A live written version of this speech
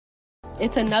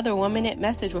It's another 1 minute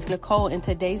message with Nicole. In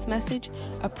today's message,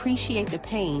 appreciate the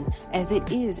pain as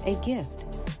it is a gift.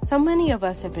 So many of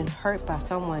us have been hurt by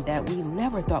someone that we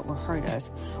never thought would hurt us,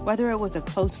 whether it was a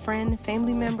close friend,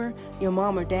 family member, your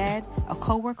mom or dad, a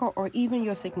coworker, or even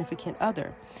your significant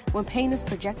other. When pain is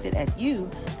projected at you,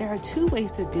 there are two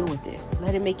ways to deal with it.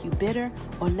 Let it make you bitter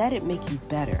or let it make you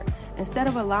better. Instead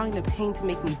of allowing the pain to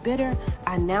make me bitter,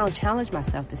 I now challenge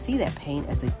myself to see that pain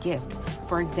as a gift.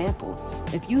 For example,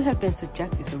 if you have been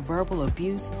subjected to verbal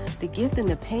abuse, the gift in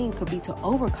the pain could be to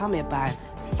overcome it by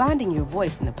finding your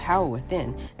voice and the power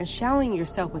within and showering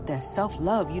yourself with that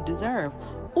self-love you deserve.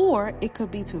 Or it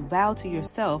could be to vow to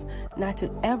yourself not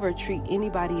to ever treat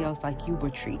anybody else like you were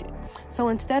treated. So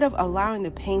instead of allowing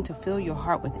the pain to fill your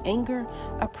heart with anger,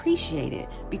 appreciate it,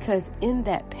 because in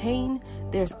that pain,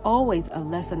 there's always a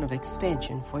lesson of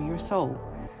expansion for your soul.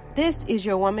 This is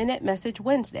your 1 Minute Message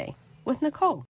Wednesday with Nicole.